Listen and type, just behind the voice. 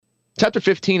chapter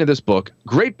 15 of this book,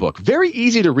 great book, very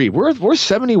easy to read. We're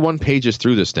 71 pages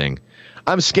through this thing.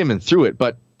 I'm skimming through it,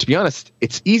 but to be honest,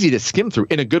 it's easy to skim through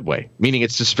in a good way, meaning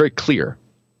it's just very clear.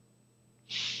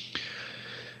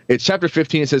 It's chapter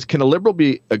 15. It says, can a liberal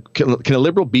be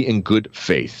in good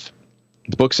faith?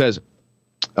 The book says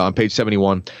on page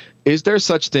 71, is there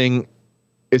such a thing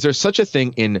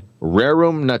in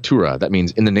rerum natura, that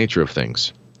means in the nature of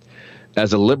things,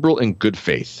 as a liberal in good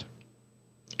faith?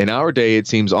 In our day, it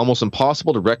seems almost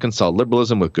impossible to reconcile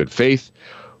liberalism with good faith,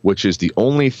 which is the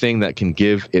only thing that can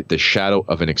give it the shadow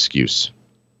of an excuse.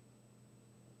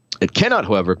 It cannot,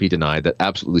 however, be denied that,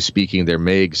 absolutely speaking, there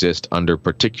may exist under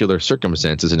particular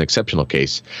circumstances an exceptional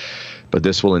case, but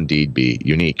this will indeed be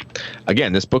unique.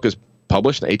 Again, this book is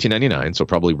published in 1899, so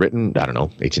probably written,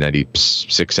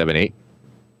 1896, 7, 8.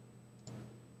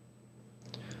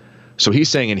 So he's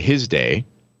saying in his day,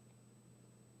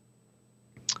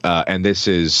 and this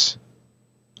is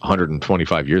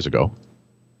 125 years ago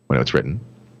when it was written.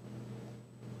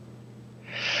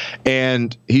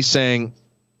 And he's saying,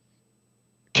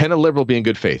 can a liberal be in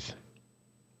good faith?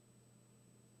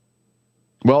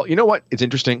 Well, you know what? It's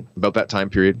interesting about that time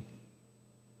period.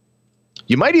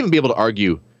 You might even be able to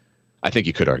argue, I think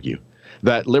you could argue,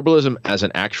 that liberalism as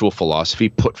an actual philosophy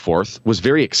put forth was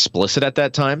very explicit at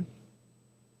that time.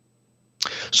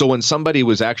 So when somebody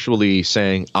was actually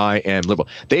saying, I am liberal,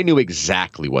 they knew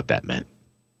exactly what that meant.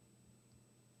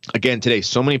 Again, today,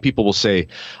 so many people will say,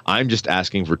 I'm just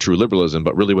asking for true liberalism,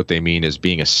 but really what they mean is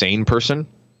being a sane person,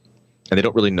 and they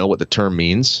don't really know what the term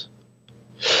means.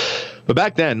 But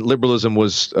back then, liberalism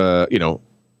was,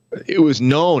 it was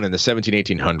known in the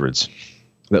 1800s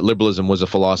that liberalism was a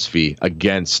philosophy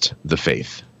against the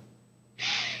faith.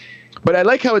 But I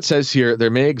like how it says here, there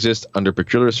may exist under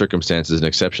peculiar circumstances an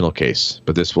exceptional case,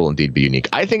 but this will indeed be unique.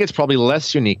 I think it's probably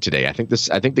less unique today. I think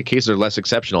the cases are less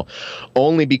exceptional,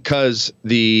 only because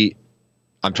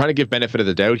I'm trying to give benefit of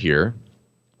the doubt here,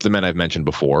 the men I've mentioned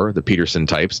before, the Peterson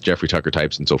types, Jeffrey Tucker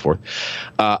types, and so forth.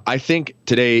 I think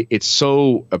today it's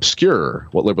so obscure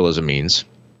what liberalism means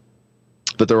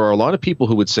that there are a lot of people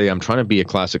who would say, I'm trying to be a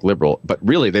classic liberal, but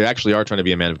really they actually are trying to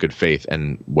be a man of good faith,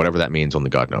 and whatever that means,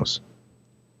 only God knows.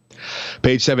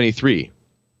 Page 73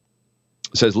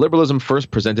 says, liberalism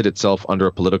first presented itself under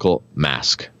a political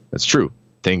mask. That's true.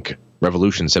 Think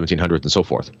Revolution, 1700s, and so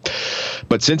forth.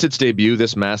 But since its debut,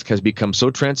 this mask has become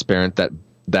so transparent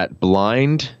that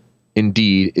blind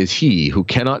indeed is he who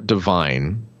cannot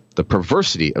divine the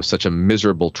perversity of such a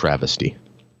miserable travesty.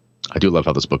 I do love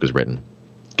how this book is written.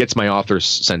 Gets my author's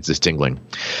senses tingling.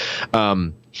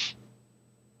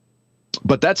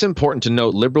 But that's important to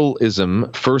note.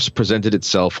 Liberalism first presented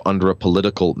itself under a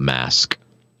political mask.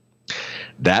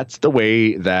 That's the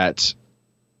way that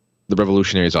the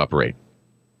revolutionaries operate.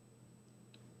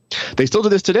 They still do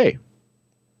this today.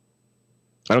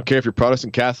 I don't care if you're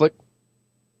Protestant, Catholic.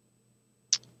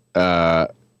 If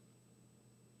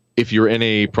you're in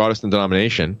a Protestant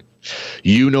denomination,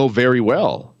 you know very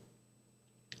well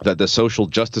that the social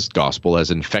justice gospel has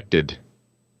infected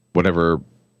whatever,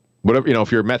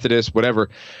 if you're Methodist, whatever,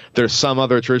 there's some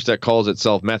other church that calls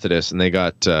itself Methodist and they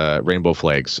got rainbow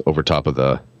flags over top of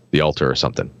the altar or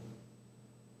something.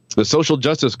 The social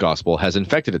justice gospel has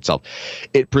infected itself.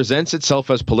 It presents itself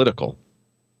as political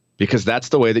because that's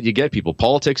the way that you get people.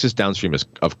 Politics is downstream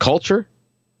of culture,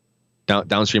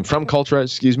 downstream from culture,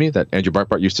 that Andrew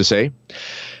Breitbart used to say.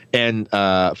 And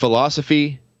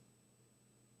philosophy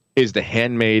is the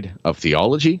handmaid of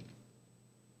theology.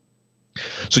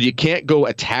 So you can't go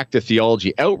attack the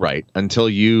theology outright until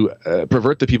you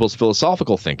pervert the people's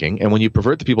philosophical thinking. And when you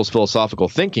pervert the people's philosophical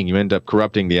thinking, you end up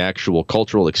corrupting the actual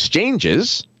cultural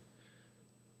exchanges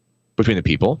between the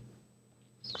people,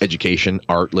 education,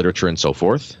 art, literature, and so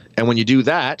forth. And when you do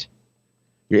that,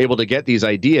 you're able to get these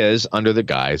ideas under the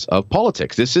guise of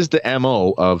politics. This is the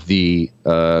MO of the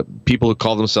people who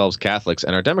call themselves Catholics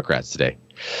and are Democrats today.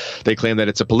 They claim that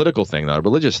it's a political thing, not a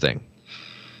religious thing.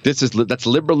 That's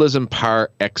liberalism par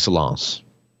excellence.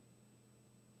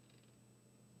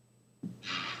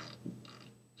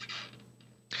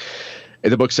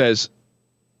 And the book says,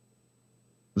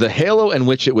 the halo in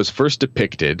which it was first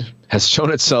depicted has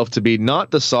shown itself to be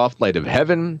not the soft light of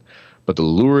heaven, but the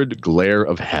lurid glare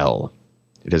of hell.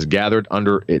 It has gathered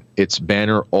under its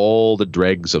banner all the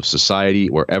dregs of society,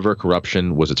 wherever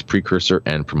corruption was its precursor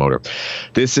and promoter.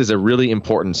 This is a really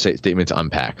important statement to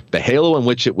unpack. The halo in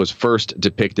which it was first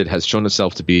depicted has shown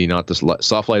itself to be not the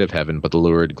soft light of heaven, but the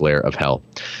lurid glare of hell.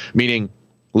 Meaning,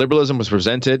 liberalism was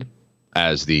presented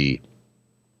as the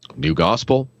new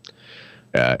gospel.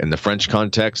 In the French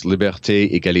context,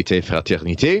 liberté, égalité,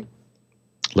 fraternité.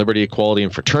 Liberty, equality,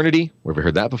 and fraternity. We've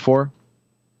heard that before.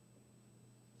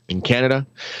 In Canada,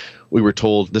 we were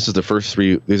told this is the first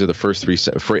three. These are the first three.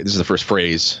 This is the first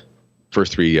phrase,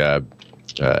 first three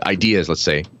ideas, let's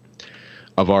say,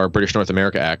 of our British North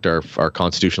America Act, our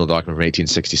constitutional document from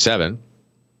 1867.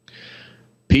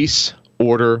 Peace,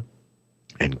 order,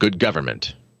 and good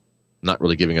government. Not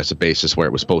really giving us a basis where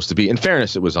it was supposed to be. In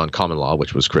fairness, it was on common law,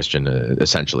 which was Christian,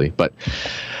 essentially. But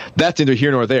that's neither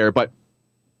here nor there. But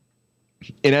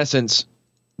in essence,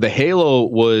 the halo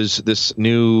was this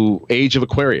new age of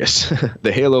Aquarius.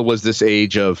 The halo was this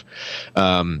age of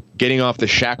getting off the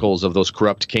shackles of those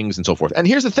corrupt kings and so forth. And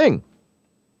here's the thing.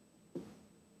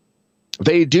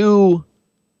 They do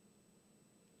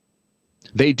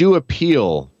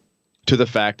appeal to the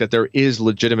fact that there is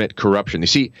legitimate corruption. You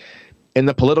see, in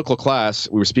the political class,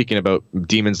 we were speaking about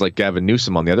demons like Gavin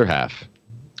Newsom on the other half.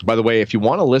 By the way, if you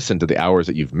want to listen to the hours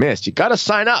that you've missed, you got to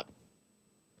sign up.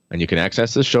 And you can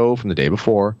access the show from the day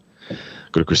before.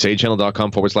 Go to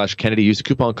crusadechannel.com/Kennedy. Use the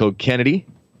coupon code Kennedy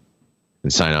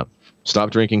and sign up.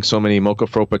 Stop drinking so many Mocha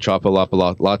Fropa Chopa Lapa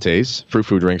lattes,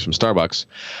 frou-frou drinks from Starbucks.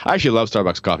 I actually love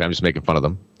Starbucks coffee. I'm just making fun of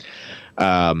them.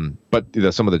 But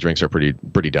some of the drinks are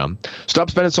pretty dumb. Stop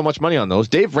spending so much money on those.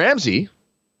 Dave Ramsey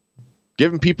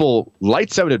giving people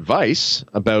lights out advice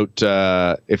about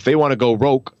if they want to go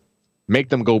rogue, make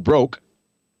them go broke.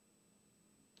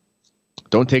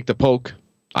 Don't take the poke.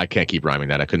 I can't keep rhyming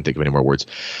that. I couldn't think of any more words.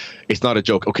 It's not a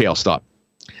joke. Okay, I'll stop.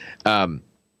 But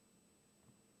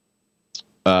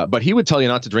he would tell you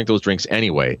not to drink those drinks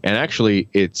anyway. And actually,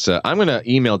 it's I'm going to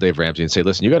email Dave Ramsey and say,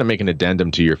 listen, you got to make an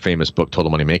addendum to your famous book, Total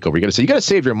Money Makeover. You got to say, you got to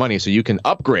save your money so you can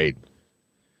upgrade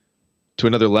to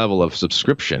another level of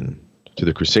subscription to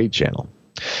the Crusade channel.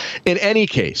 In any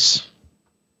case,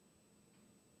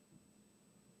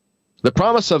 the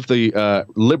promise of the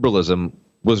liberalism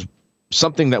was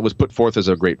something that was put forth as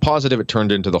a great positive. It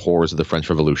turned into the horrors of the French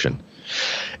Revolution.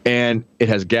 And it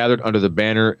has gathered under the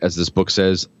banner, as this book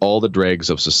says, all the dregs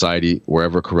of society,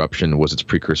 wherever corruption was its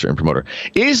precursor and promoter.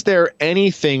 Is there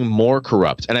anything more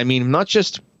corrupt? And I mean, not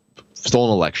just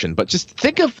stolen election, but just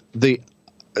think of the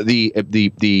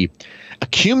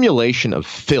accumulation of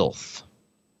filth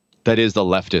that is the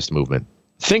leftist movement.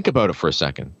 Think about it for a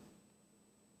second.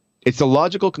 It's the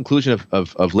logical conclusion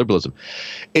of liberalism.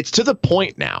 It's to the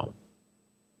point now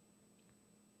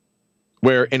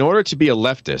where in order to be a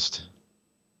leftist,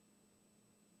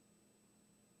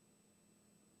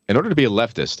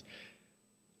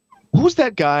 who's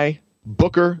that guy?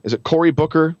 Booker? Is it Cory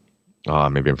Booker? Oh,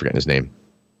 maybe I'm forgetting his name.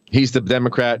 He's the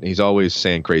Democrat, and he's always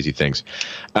saying crazy things.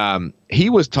 He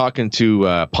was talking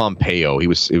to Pompeo. He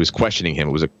was questioning him.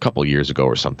 It was a couple years ago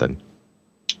or something.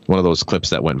 One of those clips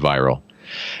that went viral.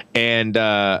 And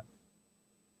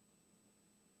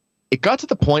it got to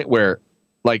the point where,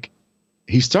 like,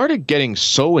 he started getting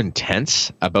so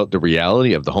intense about the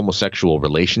reality of the homosexual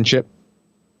relationship,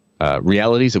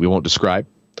 realities that we won't describe.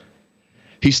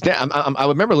 I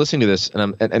remember listening to this,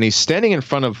 and he's standing in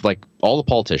front of like all the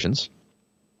politicians,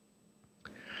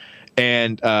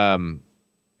 and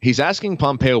he's asking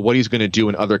Pompeo what he's going to do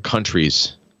in other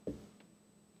countries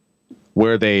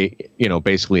where they,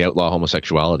 basically outlaw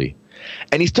homosexuality,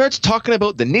 and he starts talking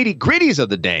about the nitty-gritties of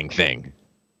the dang thing.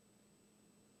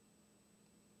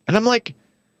 And I'm like,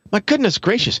 my goodness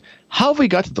gracious, how have we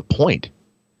got to the point?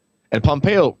 And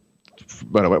Pompeo,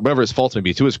 whatever his faults may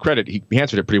be, to his credit, he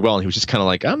answered it pretty well. And he was just kind of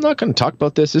like, I'm not going to talk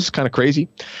about this. This is kind of crazy.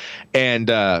 And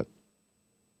but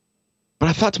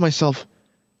I thought to myself,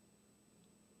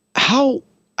 how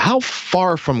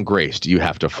far from grace do you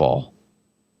have to fall?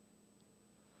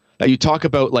 Now you talk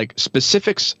about like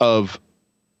specifics of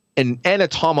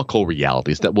anatomical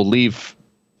realities that we'll leave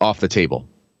off the table.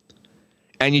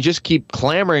 And you just keep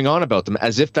clamoring on about them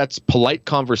as if that's polite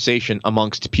conversation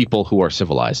amongst people who are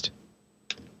civilized.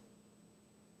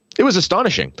 It was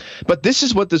astonishing. But this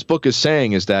is what this book is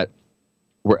saying, is that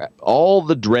we're all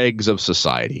the dregs of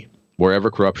society,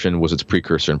 wherever corruption was its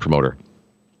precursor and promoter.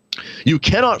 You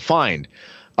cannot find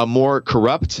a more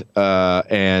corrupt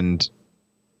and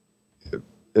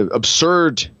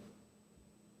absurd,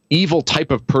 evil type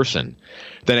of person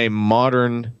than a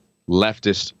modern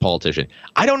leftist politician.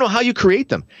 I don't know how you create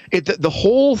them. The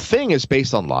whole thing is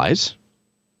based on lies,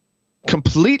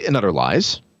 complete and utter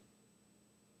lies.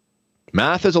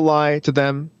 Math is a lie to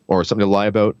them, or something to lie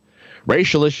about.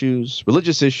 Racial issues,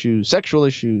 religious issues, sexual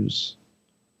issues,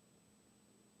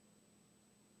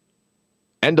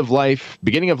 end of life,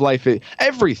 beginning of life,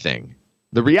 everything.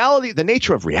 The reality, the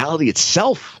nature of reality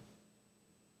itself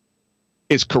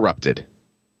is corrupted.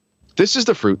 This is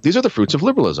the fruit. These are the fruits of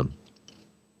liberalism.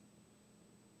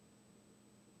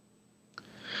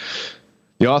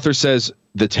 The author says,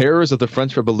 the terrors of the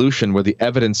French Revolution were the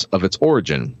evidence of its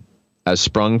origin. as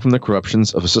sprung from the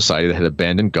corruptions of a society that had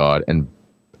abandoned God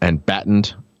and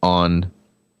battened on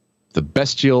the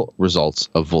bestial results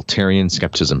of Voltairean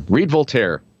skepticism. Read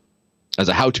Voltaire as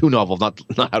a how-to novel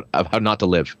of how not to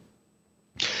live.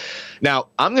 Now,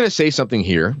 I'm going to say something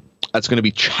here that's going to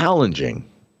be challenging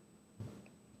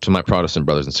to my Protestant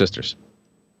brothers and sisters.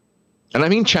 And I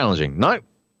mean challenging, not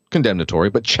condemnatory,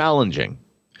 but challenging.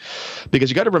 Because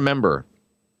you got to remember,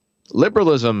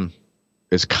 liberalism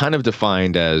is kind of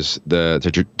defined as the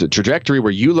trajectory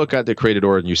where you look at the created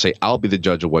order and you say, I'll be the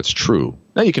judge of what's true.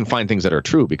 Now you can find things that are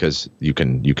true because you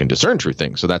can discern true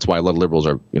things. So that's why a lot of liberals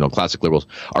are, classic liberals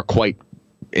are quite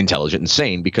intelligent and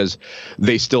sane, because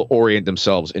they still orient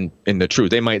themselves in the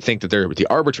truth. They might think that they're the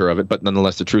arbiter of it, but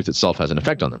nonetheless the truth itself has an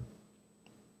effect on them.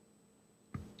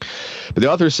 But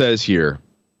the author says here,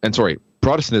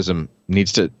 Protestantism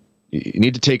you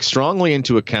need to take strongly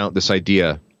into account this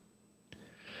idea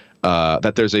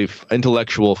that there's a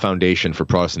intellectual foundation for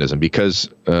Protestantism, because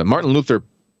Martin Luther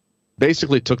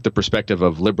basically took the perspective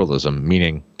of liberalism,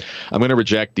 meaning I'm going to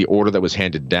reject the order that was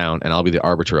handed down and I'll be the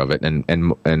arbiter of it.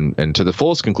 And to the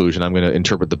fullest conclusion, I'm going to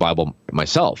interpret the Bible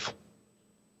myself.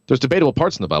 There's debatable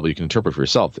parts in the Bible you can interpret for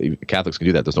yourself. Catholics can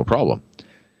do that. There's no problem.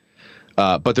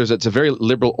 But it's a very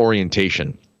liberal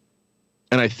orientation.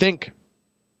 And I think,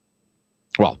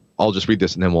 well, I'll just read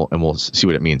this and then we'll see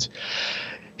what it means.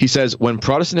 He says, when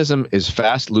Protestantism is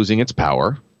fast losing its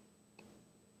power,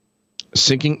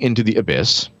 sinking into the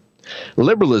abyss,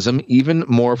 liberalism, even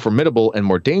more formidable and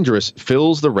more dangerous,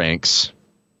 fills the ranks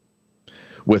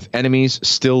with enemies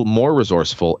still more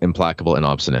resourceful, implacable, and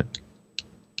obstinate.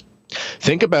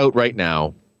 Think about right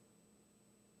now.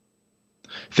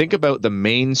 Think about the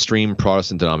mainstream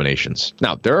Protestant denominations.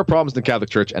 Now, there are problems in the Catholic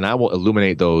Church, and I will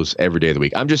illuminate those every day of the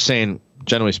week. I'm just saying,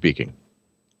 generally speaking.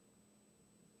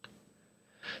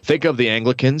 Think of the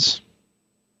Anglicans.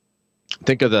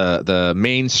 Think of the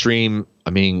mainstream. I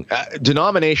mean,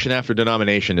 denomination after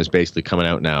denomination is basically coming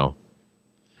out now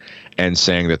and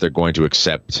saying that they're going to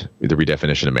accept the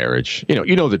redefinition of marriage.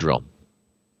 You know the drill.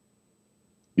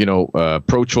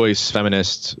 Pro-choice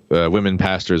feminists, women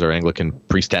pastors are Anglican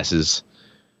priestesses.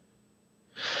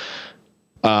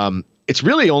 It's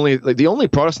really only the only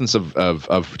Protestants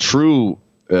of true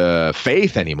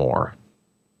faith anymore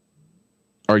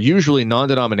are usually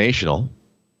non-denominational,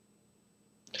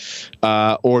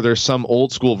 or there's some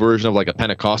old school version of like a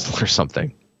Pentecostal or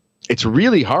something. It's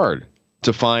really hard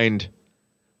to find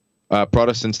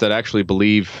Protestants that actually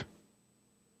believe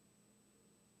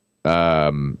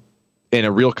in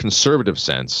a real conservative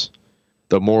sense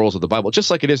the morals of the Bible, just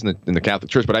like it is in the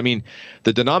Catholic Church. But I mean,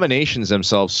 the denominations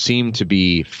themselves seem to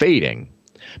be fading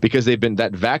because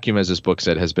that vacuum, as this book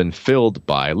said, has been filled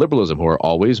by liberalism, who are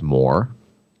always more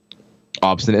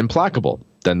obstinate and implacable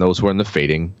than those who are in the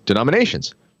fading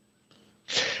denominations.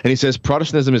 And he says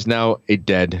Protestantism is now a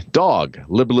dead dog.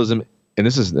 Liberalism, and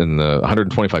this is in the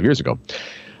 125 years ago,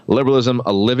 liberalism,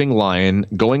 a living lion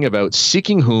going about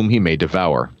seeking whom he may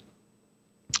devour.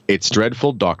 Its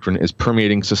dreadful doctrine is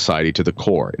permeating society to the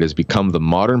core. It has become the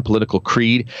modern political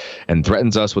creed and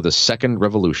threatens us with a second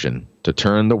revolution to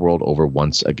turn the world over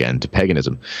once again to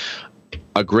paganism.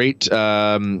 A great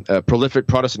prolific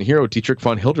Protestant hero, Dietrich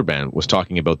von Hildebrand, was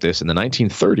talking about this in the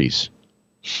 1930s.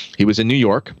 He was in New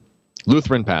York,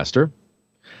 Lutheran pastor,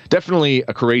 definitely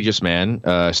a courageous man,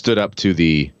 stood up to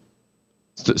the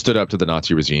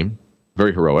Nazi regime,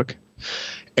 very heroic.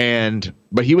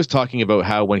 But he was talking about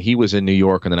how when he was in New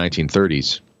York in the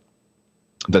 1930s,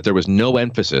 that there was no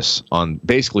emphasis on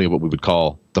basically what we would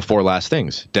call the four last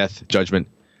things: death, judgment,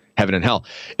 heaven, and hell.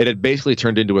 It had basically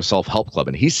turned into a self-help club.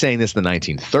 And he's saying this in the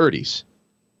 1930s.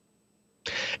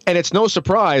 And it's no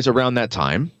surprise around that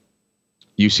time,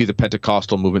 you see the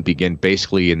Pentecostal movement begin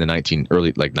basically in the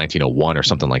 1901 or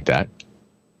something like that.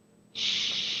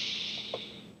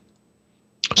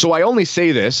 So I only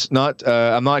say this,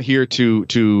 I'm not here to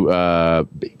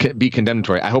be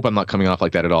condemnatory. I hope I'm not coming off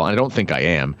like that at all. And I don't think I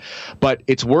am. But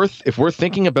if we're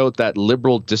thinking about that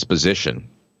liberal disposition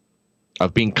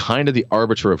of being kind of the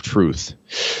arbiter of truth,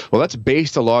 well, that's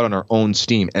based a lot on our own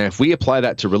steam. And if we apply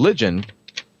that to religion,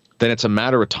 then it's a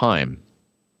matter of time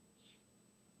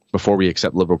before we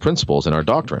accept liberal principles in our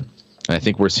doctrine. And I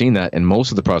think we're seeing that in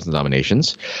most of the Protestant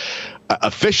denominations.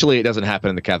 Officially, it doesn't happen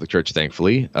in the Catholic Church,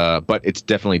 thankfully, but it's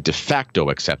definitely de facto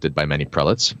accepted by many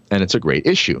prelates, and it's a great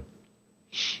issue.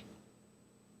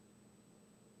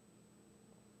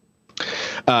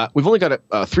 We've only got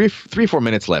 3-4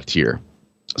 minutes left here.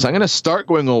 So I'm going to start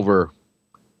going over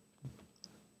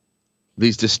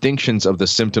these distinctions of the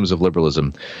symptoms of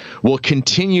liberalism. We'll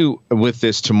continue with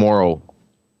this tomorrow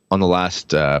on the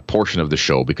last portion of the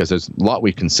show because there's a lot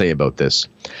we can say about this.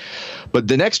 But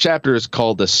the next chapter is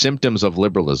called The Symptoms of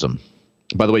Liberalism.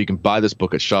 By the way, you can buy this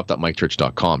book at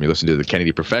shop.mikechurch.com. You listen to The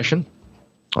Kennedy Profession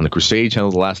on the Crusade channel,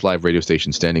 the last live radio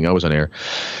station standing, always on air,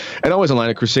 and always online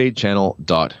at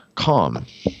crusadechannel.com.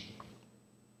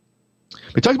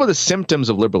 We talked about the symptoms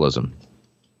of liberalism.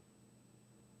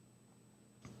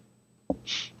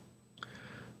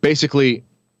 Basically,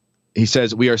 he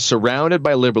says, we are surrounded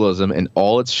by liberalism in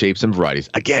all its shapes and varieties.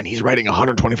 Again, he's writing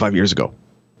 125 years ago.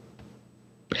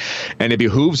 And it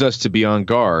behooves us to be on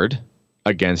guard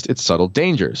against its subtle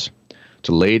dangers,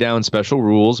 to lay down special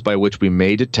rules by which we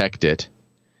may detect it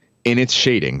in its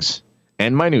shadings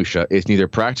and minutiae is neither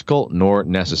practical nor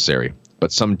necessary,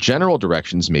 but some general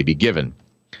directions may be given.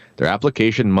 Their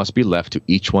application must be left to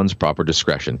each one's proper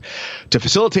discretion. To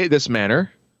facilitate this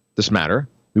matter,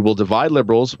 we will divide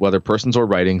liberals, whether persons or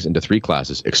writings, into three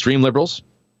classes: extreme liberals,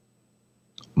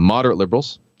 moderate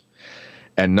liberals,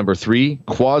 and number 3,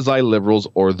 quasi-liberals,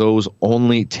 or those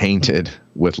only tainted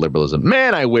with liberalism.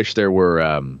 Man, I wish there were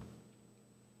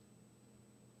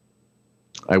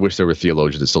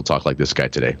theologians that still talk like this guy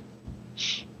today.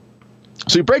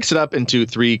 So he breaks it up into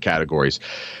 3 categories: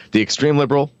 the extreme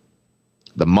liberal,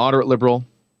 the moderate liberal,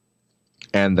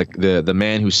 and the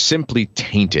man who's simply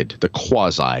tainted, the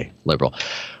quasi-liberal.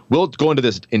 We'll go into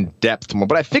this in depth tomorrow,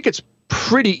 but I think it's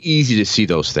pretty easy to see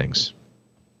those things.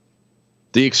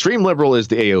 The extreme liberal is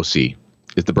the AOC,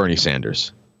 is the Bernie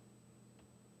Sanders.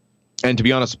 And to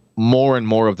be honest, more and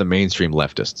more of the mainstream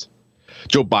leftists.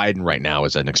 Joe Biden right now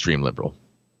is an extreme liberal.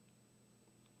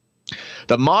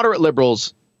 The moderate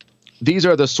liberals, these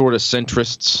are the sort of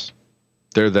centrists.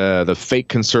 They're the fake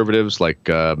conservatives like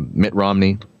Mitt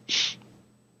Romney.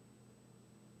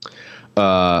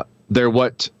 They're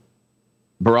what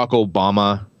Barack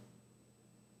Obama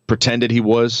pretended he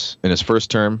was in his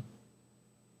first term.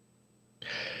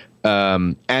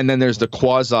 And then there's the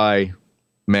quasi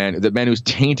man, the man who's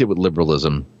tainted with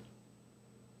liberalism,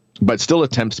 but still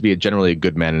attempts to be generally a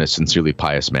good man and a sincerely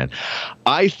pious man.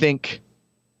 I think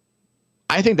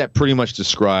that pretty much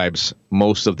describes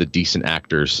most of the decent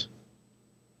actors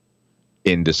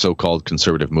in the so-called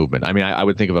conservative movement. I mean, I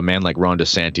would think of a man like Ron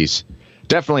DeSantis.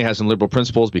 Definitely has some liberal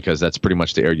principles because that's pretty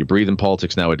much the air you breathe in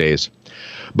politics nowadays.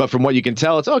 But from what you can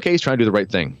tell, it's okay, he's trying to do the right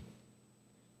thing.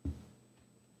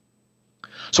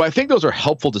 So I think those are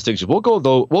helpful distinctions. We'll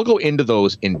go into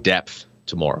those in depth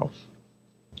tomorrow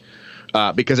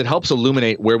because it helps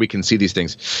illuminate where we can see these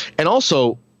things. And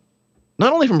also,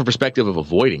 not only from a perspective of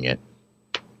avoiding it,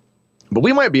 but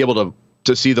we might be able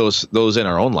to see those in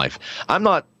our own life. I'm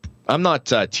not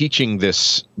teaching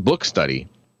this book study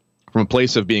from a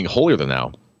place of being holier than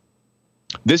thou.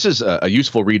 This is a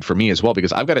useful read for me as well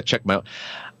because I got to check my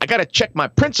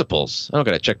principles. I don't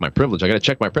got to check my privilege. I got to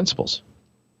check my principles.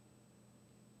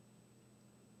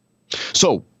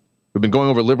 So we've been going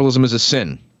over Liberalism as a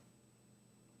Sin.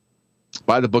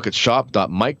 Buy the book at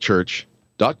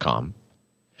shop.mikechurch.com.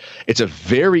 It's a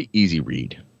very easy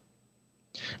read.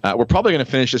 We're probably going to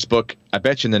finish this book, I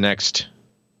bet you, in the next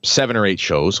 7 or 8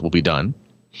 shows. We'll be done.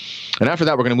 And after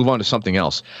that, we're going to move on to something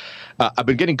else. I've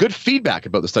been getting good feedback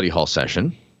about the study hall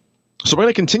session. So we're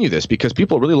going to continue this because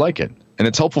people really like it. And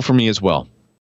it's helpful for me as well.